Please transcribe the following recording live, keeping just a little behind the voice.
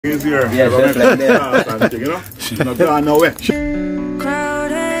Easier. Yeah, definitely. You know? She's not going nowhere.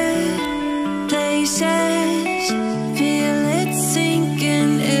 Crowded places, feel it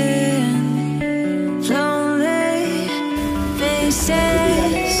sinking in. Lonely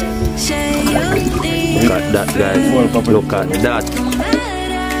faces, say you leave. Look at that, guys. Look at that. No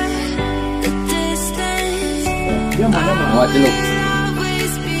matter the distance, What you look?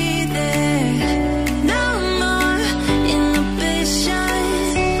 always be there. No more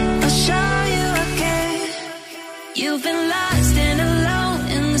inhibitions. I'll show you again. You've been lost and alone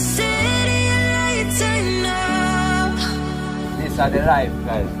in the city of lights. I know. These are the life,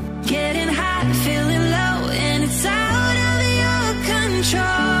 guys. Getting hot, feeling low, and it's out of your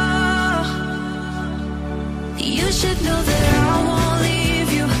control. You should know that I won't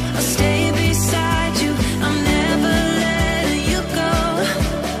leave you. I'll stay beside you. I'm never letting you go.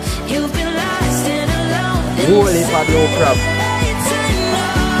 You've been lost and alone in Holy the Pablo crap. lights. I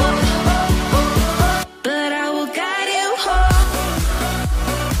know, but I will guide you home.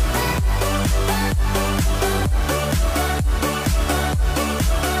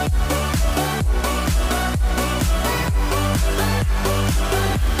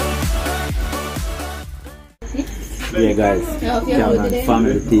 Yeah, guys. Cameron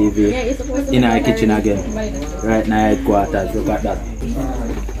Family TV in our kitchen again. Right now, headquarters. Look at that.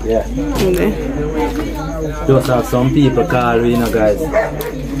 Yeah. Just have some people call, you know, guys.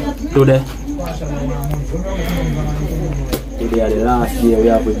 Today are the last day we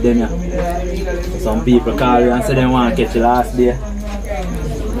have with them. Yeah. Some people call you and say they want to catch the last day.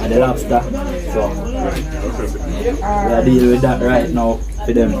 And the lobster. So we are dealing with that right now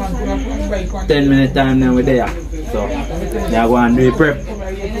for them. 10 minutes time then we're there. So they are going to do the prep.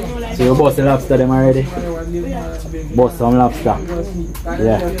 So you bust the lobster them already. Bust some lobster.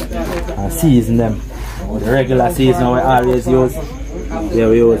 Yeah. And season them. With the regular season we always use. Yeah,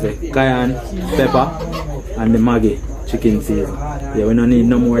 we use the cayenne, pepper and the Maggi chicken season. Yeah, we don't need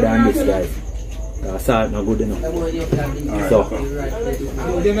no more than this, guys. Salt not good enough. So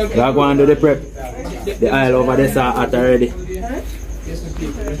we are going to do the prep. The oil over there is hot already.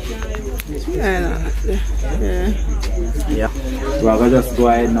 Yeah. So I can just go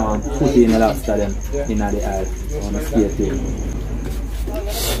ahead now and put in the lobster them in the oil on the skate too.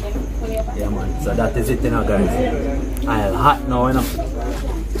 Yeah, man. So that is it, you know, guys. Oil hot now, you know.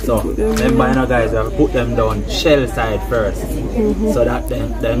 So remember, you know, guys, we have to put them down shell side first. So that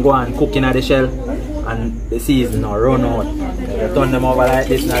then go and cook in the shell and the season now run out. You turn them over like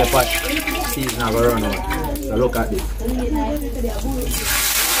this in the pot, season now go run out. So look at this.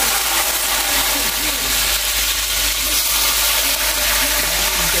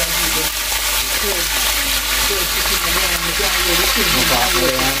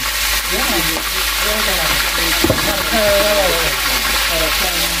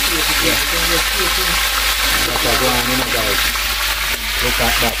 Look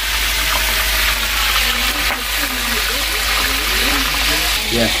at that.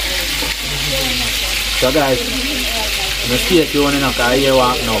 Yeah. So guys, let's stay tuned in because here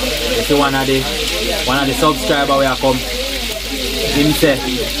walk now. You see one of the subscribers we are come. Him say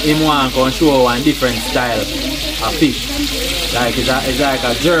him want to show one different style of fish. Like it's like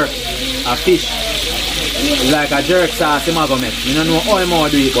a jerk of fish. It's like a jerk sauce him go make. You don't know how him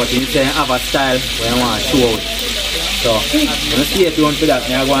do it, but he say have a style where he want to show it. So let's stay tuned for that.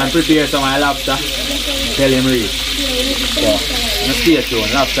 I go and prepare some of my lobster. Tell him read. So let's stay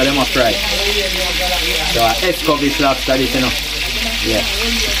tuned. Lobster them are fried. So escovitch lobster this, you know. Yeah.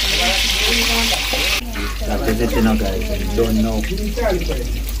 That is it, you know, guys. You don't know.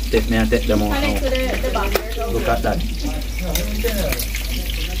 Take me and take them out now. Look at that.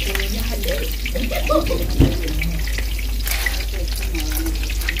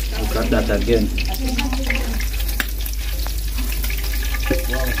 Look at that again.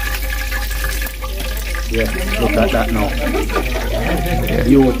 Yeah, look at that now.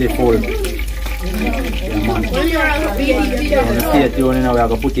 Beautiful. Yeah, man. Stay tuned, you know, we are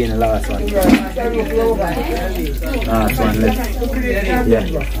going to put in the last one. Last one left. Yeah,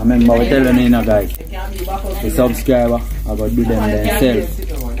 I remember we telling you, you know, guys, the subscriber, I got to do them themselves. You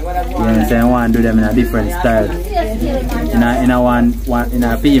know what I'm saying? I want to do them in a different style. In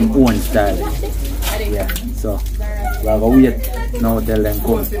a film own style. Yeah, so we are going to wait now till them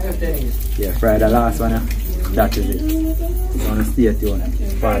come. Yeah, fry the last one. Yeah. That is it. So stay tuned.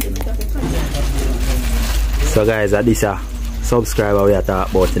 So guys, this subscriber we are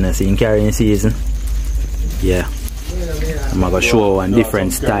talking about in the scene carrying season. Yeah. I'm going to show one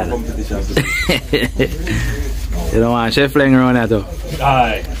different style. You don't want Chef Leng around here too?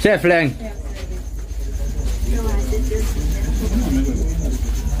 Aye. Chef Leng.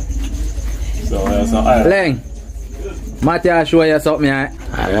 so I Leng. Mattia show you something, alright?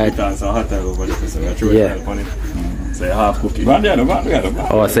 Alright. So hot over there, so I throw Yeah. it on it. So you half cook it. Man.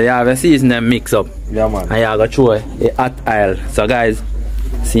 Oh, so you have a season them mix up. Yeah, man. And you have to throw a hot oil. So guys,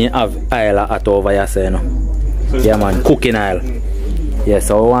 see you have oil hot over here, so you know. Yeah man, cooking oil. Yeah,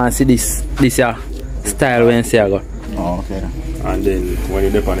 so we want to see this here style when you see I go. Oh, okay. And then when you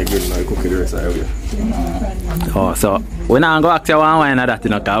dip on the grill, now you cook it the rest of the way. Oh, so we not going to ask you one wine of that, you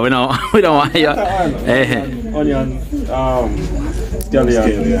know, because we don't want you. Onion,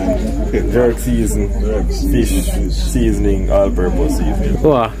 scallion, jerk season, fish seasoning, all-purpose seasoning.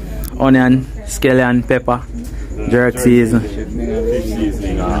 Oh, onion, scallion, pepper, jerk season, Fish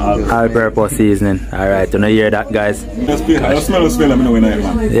seasoning, all-purpose seasoning. Alright, you know hear that, guys? I smell let me know when I am,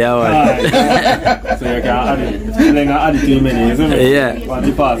 man. Yeah, well. So you can add it. You can add it to your menu, isn't it? Yeah. On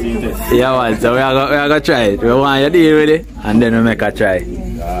the pass you test. Yeah, well, so we are going to try it. We want you to deal with it, and then we make a try.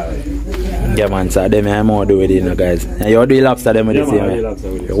 Yeah, man, so them I more do with it, you know, guys. And you do the lobster, them with the same way.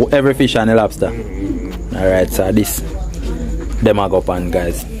 Every fish and the lobster. Alright, so this, them I go pan,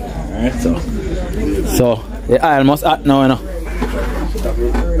 guys. Alright, so the oil must hot now, you know.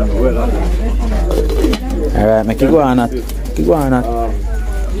 Alright, make it go on that. Keep going on that.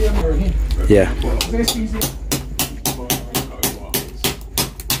 Yeah.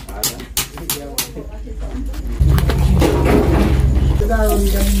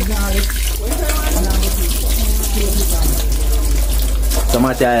 So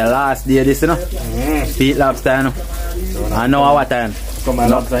much last day this, you know. Feet lobster, you know. And now what time?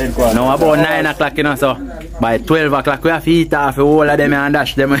 Now about 9 o'clock, you know, so by 12 o'clock we have to eat off the whole of them and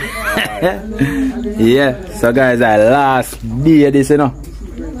dash them. Yeah, so guys, last day this, you know.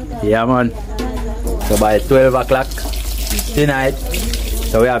 Yeah, man. So by 12 o'clock tonight,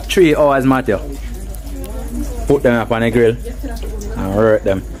 so we have 3 hours, Matthew. Put them up on the grill and work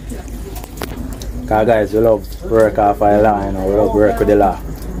them. Because guys, we love work off the law, you know, we love work with the law.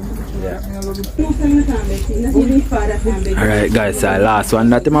 Yeah. Alright guys, so last one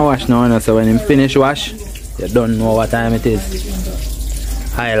that I wash now, you know, so when him finish wash, you don't know what time it is.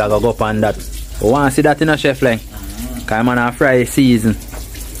 I'll go up on that. We want to see that in a chef line. Because I'm gonna fry season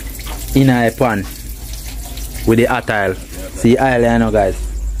in a pan with the hot oil. See oil, you know, guys.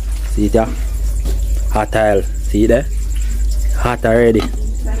 See it, yeah? Hot oil. See it there? Hot already.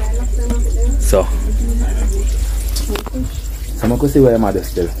 So I'm going to see where I'm at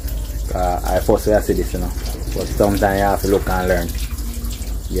still. I first way I see this, you know. But sometimes you have to look and learn.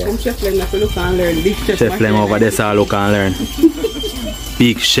 Yeah. I'm chef Lem, have to look and learn. Big Chef Lem over there, so look and learn.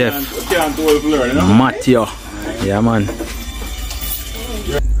 Big chef Matthew. Yeah, man.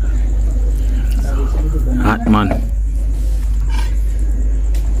 Hot man.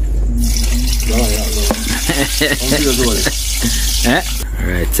 Eh?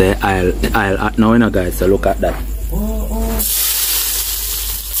 Alright, so I'll hot now, you know, guys, so look at that.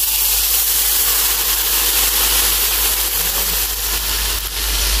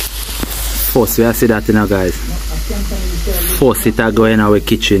 First we see that, you know, guys. First it go in our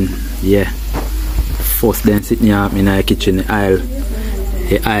kitchen. Yeah. First then sitting here in our kitchen,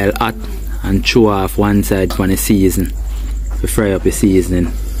 the oil hot and chew off one side for the season. To fry up the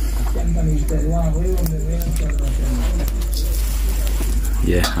seasoning.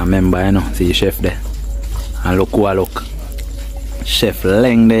 Yeah, I remember, you know, see the chef there. And look who I look. Chef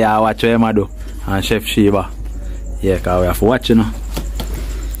Leng there, watch what I do. And Chef Sheba. Yeah, because we have to watch, you know.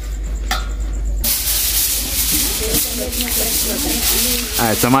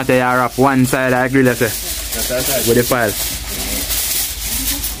 Alright, so Matthew, you wrap one side of the grill, say, with the file.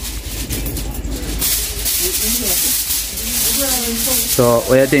 So, what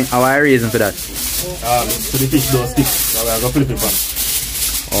do you think? Our reason for that? So the fish don't stick. So we are going to flip it pan.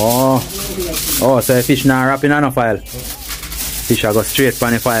 Oh, so the fish not wrapping on a file? Fish are go straight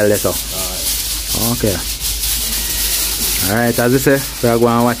on the file there, so. Okay. Alright, as I say, we are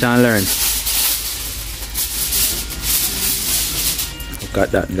going to watch and learn. Look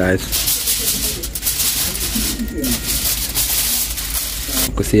at that, guys.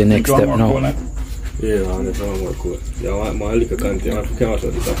 You can see the next step now. Yeah, man, that's more cool. Yeah, I want more liquor content. I can't watch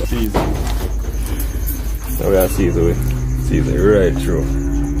this up. Season. So we are season it. Season right through.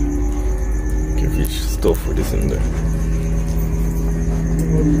 Can fish stuff with this in there.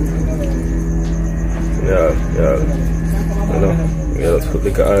 Yeah. You know, yeah, let's put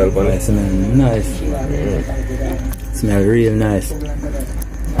liquor oil on it. Smell nice. Smell real nice.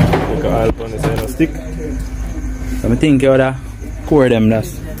 Liquor oil on it, so you know, stick. So I think you ought to pour them,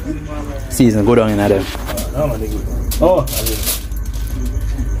 that's season go down in there. Oh,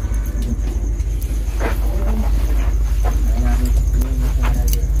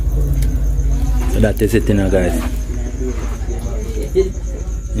 that is it, you know, guys.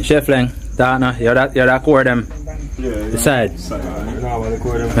 In Chef Lang, Dana, you're that core them. The side.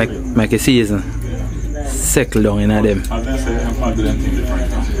 Make a season. Settle down in them.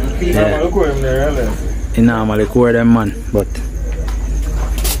 Yeah. You normally core them, man, but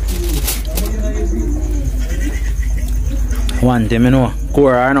one thing, you know,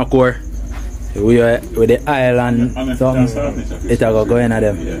 core or no core, with the island something, it'll go in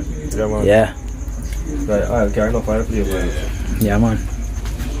them. Yeah, man. Yeah. Like, I'll carry enough for the flavor. Yeah, man.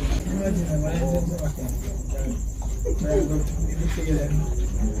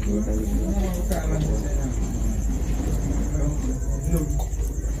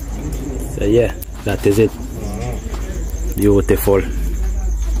 So yeah, that is it. Beautiful.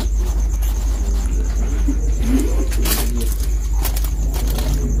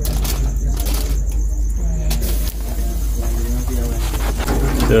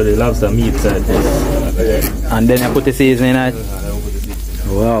 So the lobster meat side. And then I put the seasoning in it.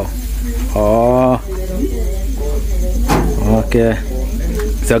 Wow. Oh. Okay.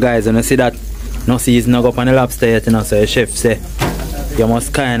 So guys, when you see that no seasoning go up on the lobster yet, you know, so the chef say you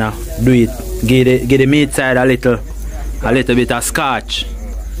must kinda do it. Give the meat side a little bit of scotch.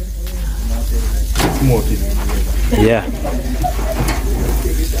 Smoke it. Yeah.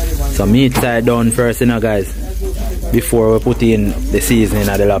 So meat side down first, you know, guys, before we put in the seasoning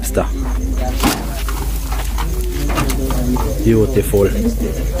of the lobster. Beautiful.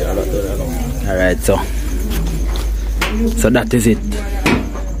 Alright, so that is it.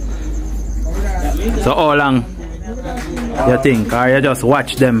 So how long you think, or you just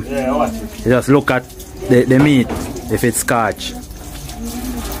watch them? Yeah, watch it. You just look at the meat if it's scotch.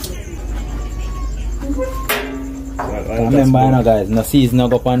 Remember, you know, guys, no season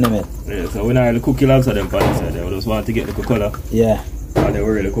go on them. Yeah, so we not really cook the lobster them on the side. We just want to get the color. Yeah. And then we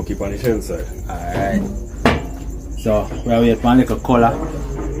really cook it on the shell side. Alright. So we wait for a little color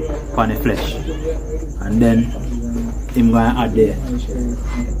on the flesh. And then I'm going to add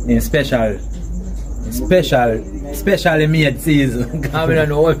the specially made season. Because we don't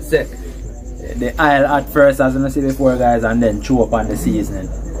know what to say. The oil at first, as you see before, guys, and then chew up on the seasoning.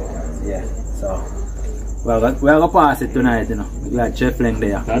 Yeah, so we're going to pass it tonight, you know. We got Chef Lang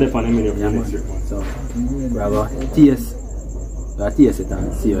there. That's the menu. Yeah, man. So we're going to taste it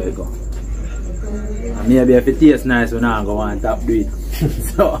and see how it goes. And maybe if it tastes nice, we're not going to want to do it.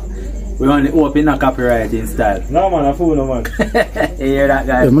 So we only open a copywriting style. No man, I fool no man. You hear that,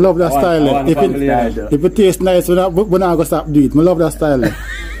 guys? I love that style. If it tastes nice, we're not going to stop doing it. I love that style. Yeah,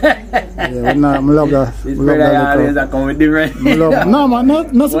 I love that. This brother always come with different. No man, no.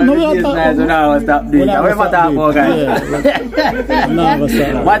 When it tastes nice, we're not going to stop doing it. What am I talking about, guys?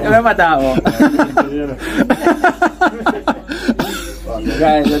 What am I talking about?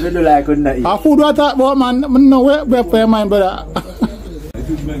 Guys, I do like couldn't eat. I food what I talk about, man. I know where for your mind, brother.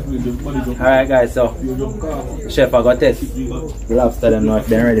 Alright, guys, so chef, I got test the lobster them now if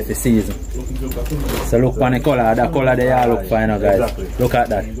they're ready for season. So look on the color, that color they all look fine now, guys. Look at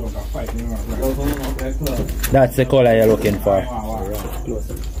that. That's the color you're looking for.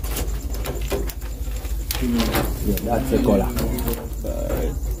 Yeah, that's the color.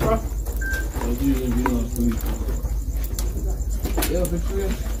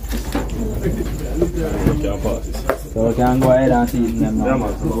 So we can go ahead and season them now.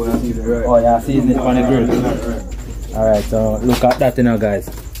 Oh yeah, season it on the grill. Alright, so look at that, you know, guys.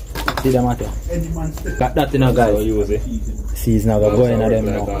 See them at you. Look at that, you know, guys. Season go in at them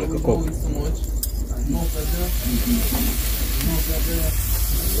now.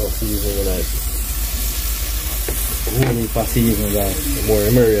 Only for season, guys. The more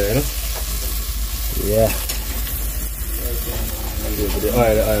the merrier, you know? Yeah. The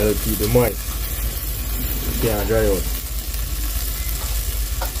oil keep the moist. You can't dry out.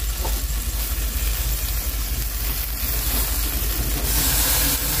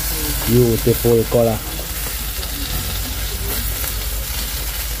 Beautiful color.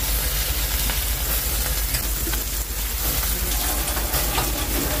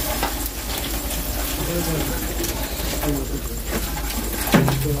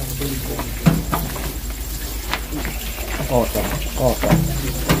 Awesome.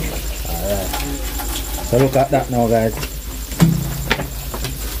 Alright. So look at that now, guys.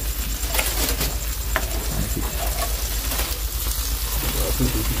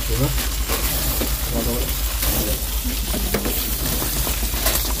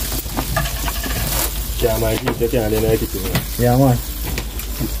 Yeah, man.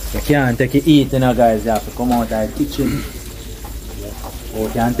 You can't take it eat, you know, guys. You have to come out of the kitchen. Or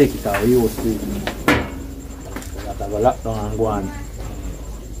you can take it out, you used to. You have to go lock down and go and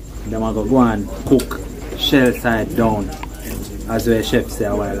them are go and cook shell side down, as the chef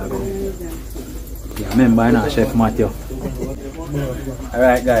said a while ago. Yeah, remember, you know, Chef Matthew.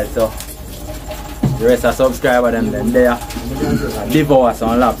 Alright guys, so the rest of subscribers them there devour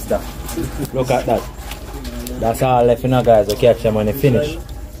some lobster. Look at that. That's all left, you know, guys. We catch them when they finish.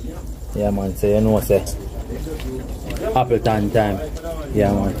 Yeah man, so you know, say Appleton time.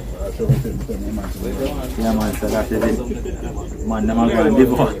 Yeah man. Yeah man, so that is it. Man, them are going to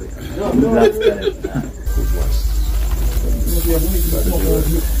devour lobster.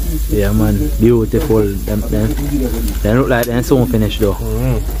 Yeah man, beautiful. They look like they're soon finished though.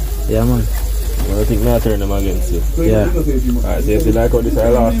 Yeah man. I think now turn them again, see. Yeah. Alright, so you see like how this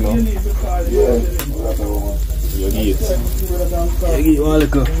are last now? You get it. You get one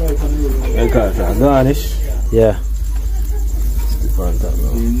little. You call it a garnish. Yeah. Stick on top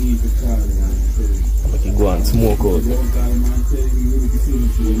now. Make it go and smoke out.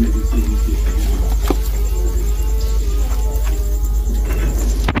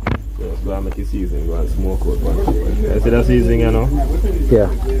 Go and make it season, go and smoke out one. You see that seasoning, you know? Yeah.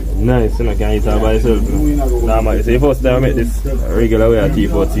 Nice, you know, can eat it by yourself. You know? Nah, see, first time I make this regular way of tea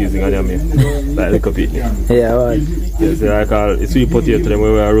for seasoning on them, like little picnic. Yeah, right. Yeah, see, I call it sweet potato, them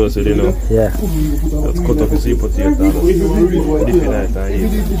where we are roasted, you know? Yeah. Let's cut off the sweet potato and just dip in it and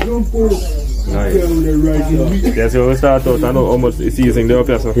eat. Nice. Yeah, so we start out, I know how much seasoning they up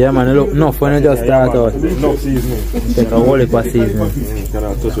here, so. Yeah man, it look enough when you just start out. Enough seasoning. Take a whole heap of seasoning. Can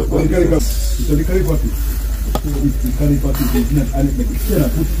I touch up?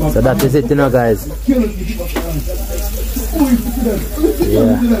 So that is it, you know, guys.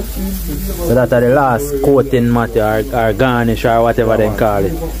 Yeah. So that are the last coating matter or garnish or whatever they call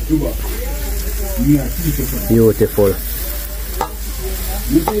it. Beautiful.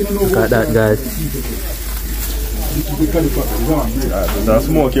 Look at that, guys. That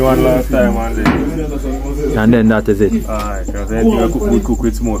smoky one last time and then that is it. Alright, because I cook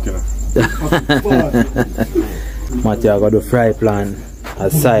with smoke, you know. Matthew got the fry pan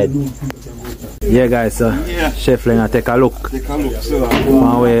aside. Yeah guys, so Chef Ling, take a look. Take a look, so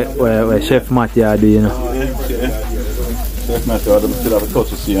where Chef Matthew do, you know. Chef Matthew still have a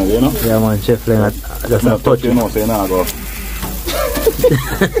touch of seeing, you know. Yeah man, Chef Ling just have touch. You know, say now go.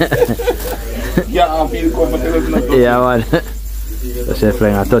 Yeah, I feel comfortable. Yeah man. So Chef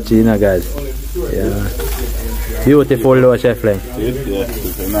Ling a touch, you know, guys. Yeah man. Beautiful though, Chef Ling. Yeah,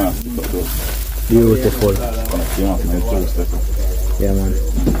 beautiful. Yeah man.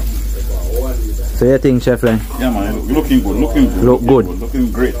 So you think, Chef Ling? Yeah man, looking good, Look good.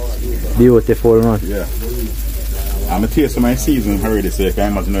 Looking great. Beautiful man. Yeah. I'm a taste of my season already, so you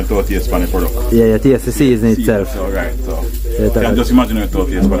can imagine how it tastes for the product. Yeah, you taste the season itself. Alright, so you can just imagine how it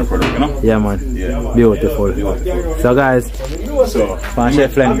tastes for the product, you know? Yeah man. Yeah. Beautiful. So guys, so for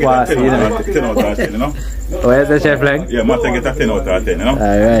Chef Ling pass, you know. 10 out of 10, you know? Where's the Chef Ling? Yeah, man, take it a 10 out of 10, you know?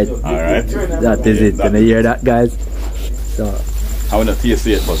 Alright. That is it. Can you hear that, guys? So I want to taste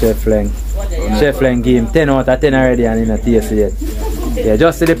it, but Chef Ling. Chef Ling give him 10 out of 10 already and he not taste it. Yeah,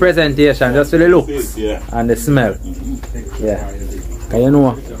 just for the presentation, just for the looks and the smell. Yeah. Cause you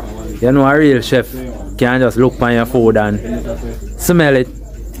know a real chef can just look on your food and smell it.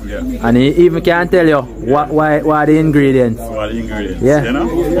 yeah. And he even can tell you what are the ingredients. What the ingredients, Yeah. you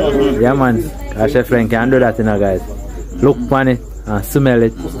know? Yeah man. A Chef Ling can do that, you know, guys. Look on it and smell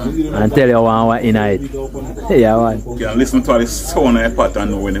it and tell you what in it. Yeah man. You can listen to all the sound of the pot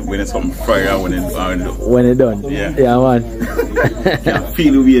and know when it's something fried or when it's done. When it's done. Yeah. Yeah man. You can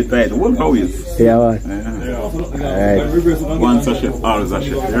feel the weight right. What how is? Yeah man. Yeah. Alright. Once a chef, always a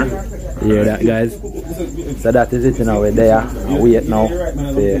chef, yeah? You hear that, guys? So that is it, you know. We're there and wait now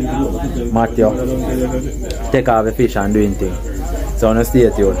for Matthew take off the fish and doing things. So now stay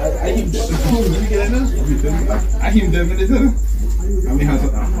tuned.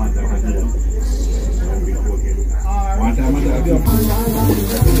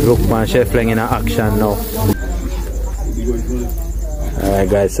 Look man, Chef Ling in action now. Alright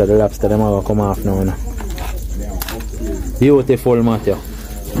guys, so the lobster them are gonna come off now, you know. Beautiful, Matthew.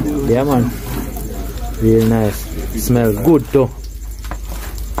 Yeah man. Real nice. Smells good too.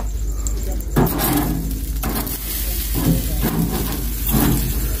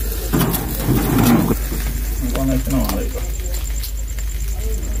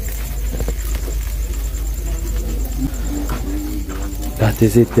 That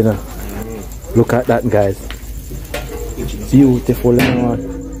is it, you know. Look at that, guys. Beautiful, you know.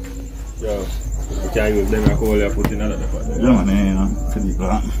 Yo, you can't use them alcohol and put in another pot. Yeah, man, you know, pretty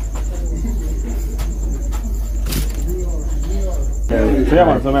black. So yeah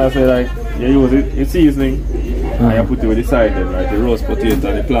man, so I say like, you use it, it's seasoning, And you put it with the side then, right? The roast potato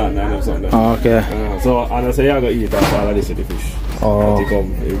and the plant and something. Oh, okay. So, and I say you're going to eat off all of this with the fish. Oh. It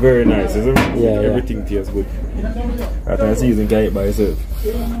come very nice, isn't it? Yeah, everything tastes good. Right, and season can eat by yourself.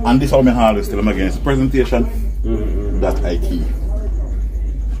 And this all I always tell them again, it's presentation that I key.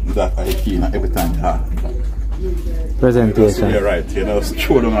 That I key every time. Presentation. You're right, you know,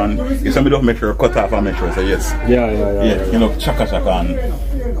 show them and if somebody don't make sure cut off and make sure say yes. Yeah. You know, chaka and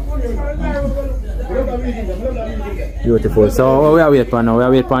beautiful. So what we are waiting for now? We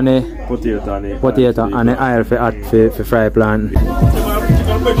are waiting for the potato and the oil for hot for fry plant. You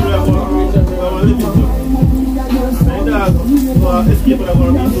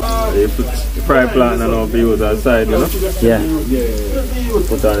put the fry plant and all be used outside, you know? Yeah.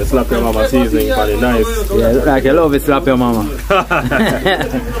 Put on the slap your mama seasoning for the nice. Yeah, look like you love it, slap your mama.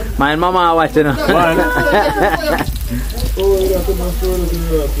 My mama watching. A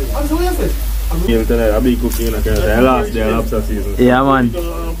big cooking, you know, the last day of lobster season. Yeah, man.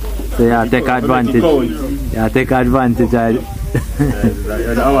 So yeah, take advantage. Yeah, take advantage.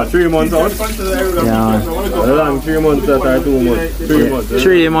 About 3 months out? Yeah, man. How long? 3 months or 2 months? 3 months.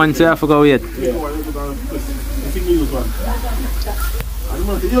 3 months, you have to go wait.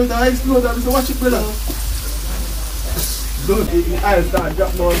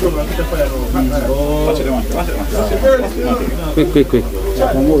 Quick.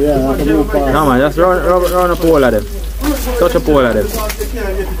 No man, just run a pole at them. Touch a pole at them.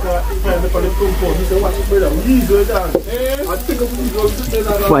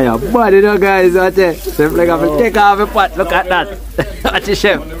 Fire body though guys, watch it. Chef Leg have to take off the pot, look at that. Watch it,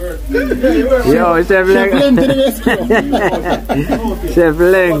 Chef. Yo, Chef Leg. Chef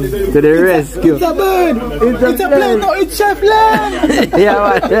Leg to the rescue. It's a bird! It's a plane, no, it's Chef Leg! Yeah,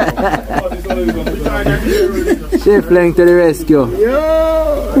 man. Chef Leg to the rescue.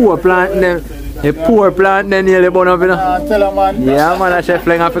 Poor plant them. A poor plant then nearly burn up, you know. Tell her, man. Yeah, man, a Chef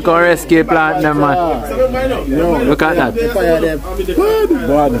Leg have to come rescue plant them, man. Look at that. Fire them.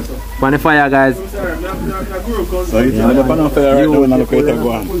 bad. On the fire, guys. So it's not the pan of fire right now, look at it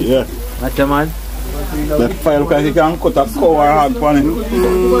go on. Yeah. Watch your man. The fire look like you can cut a cow or hog on it.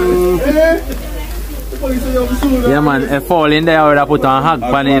 Yeah, man, a fall in there, I would have put on hog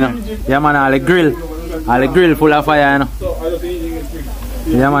pan, you know. Yeah, man, all the grill full of fire, you know.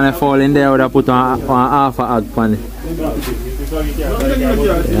 Yeah, man, a fall in there, I would have put on half a hog pan.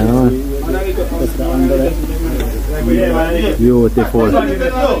 Yeah, man. Beautiful.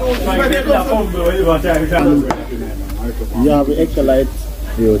 Yeah, we extra light.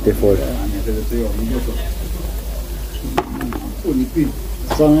 Beautiful.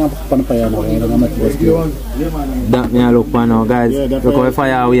 So I'm going to fire now. That me look for now, guys. Look how the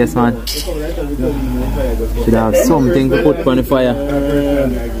fire waste, man. Should have something to put on the fire.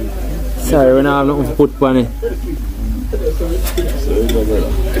 Sorry, we don't have nothing to put on it.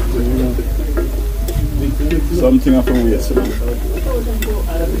 Something of a waste.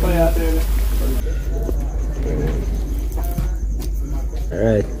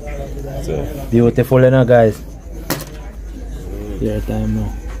 Alright. Beautiful, you know, guys. Clear time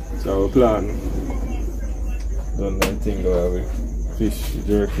now. So our plan, done that thing where we fish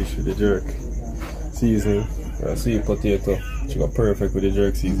with the jerk seasoning, sweet potato. She got perfect with the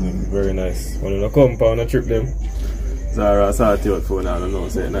jerk seasoning, very nice. When you come on a trip them, Zara sort you out for now, I don't know,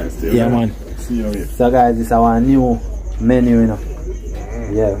 say nice to you. Yeah, man. See you here. So guys, this is our new menu, you know.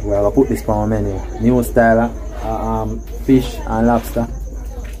 Yeah, we're gonna put this on our menu. New style, fish and lobster.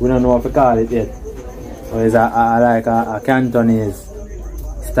 We don't know what to call it yet. So it's like a Cantonese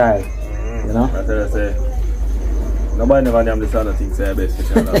style, you know? I say, nobody never named this other thing, say best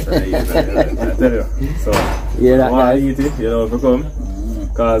fish and lobster. I tell you. So, yeah, that want guys. to eat it, you know, if you come.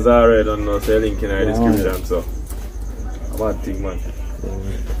 Because I already don't know, say link in our description, so. A bad thing, man.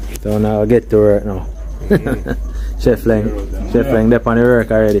 So now I'll get to work now. Chef Leng they're on the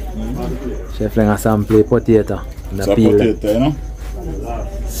work already. Chef Leng has some play potato. And It's a peel potato, you know?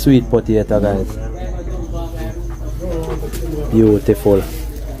 sweet potato, guys. Beautiful.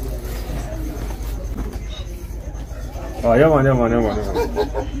 Oh, yeah, man.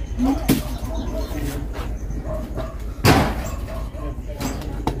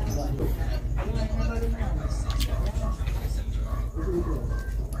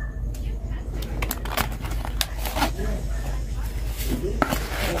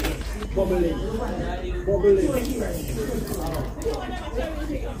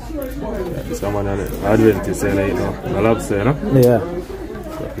 Someone Adventist, you know, a lobster, you know? Yeah.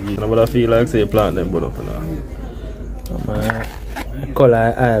 I feel like say plant them but up now.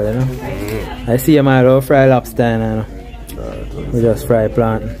 Color oil, you know. I see a man love fry lobster, you know. We just fry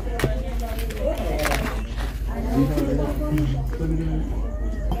plant.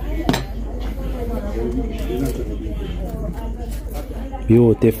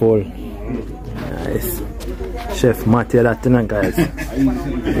 Beautiful. Nice. Chef Matthew that tonight, guys.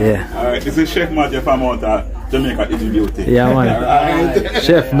 Yeah. Alright, this is Chef Matthew from out Jamaica, it's beauty. Yeah, man. Right.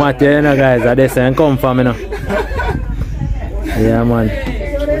 Chef Matthew, you know, guys, I just say come from, you know. Yeah, man.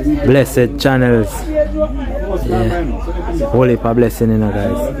 Blessed channels. Yeah. Holy for blessing, you know,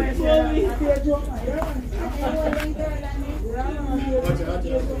 guys.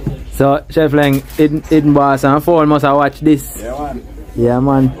 So, Chef Lang, Hidden Boss and Phone must have watched this. Yeah, man. Yeah,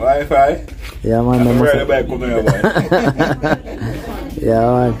 man. Wi-Fi. Yeah, man. I'm ready to come here, boy. Yeah,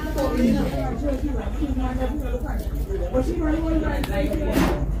 man.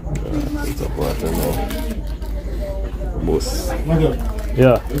 It's up water now. Boss.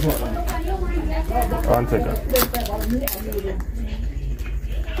 Yeah. One second.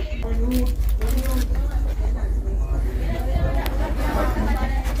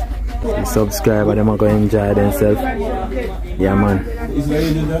 The subscriber, them are going to enjoy themselves. Yeah, man.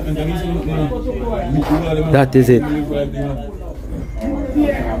 That is it.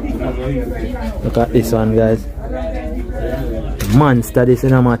 Look at this one, guys. Monster, this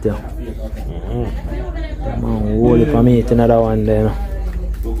in a matter. Man, holy for me, it's another one there. No?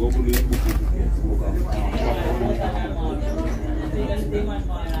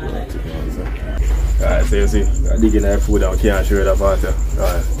 Alright, so you see, I'm digging that food and can't show that part.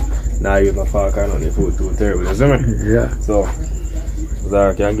 Now I use my fork and on the food too terrible, you see me? Yeah. So,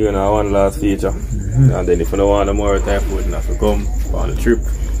 I can give you one last feature. And then if you don't want more time food, you have to come on the trip.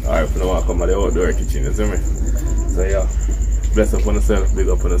 Or if you don't want to come at the outdoor kitchen, you see me? So yeah, bless up on yourself, big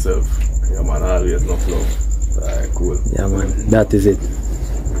up on yourself. Yeah man, always no flow. Alright, cool. Yeah man, that is it.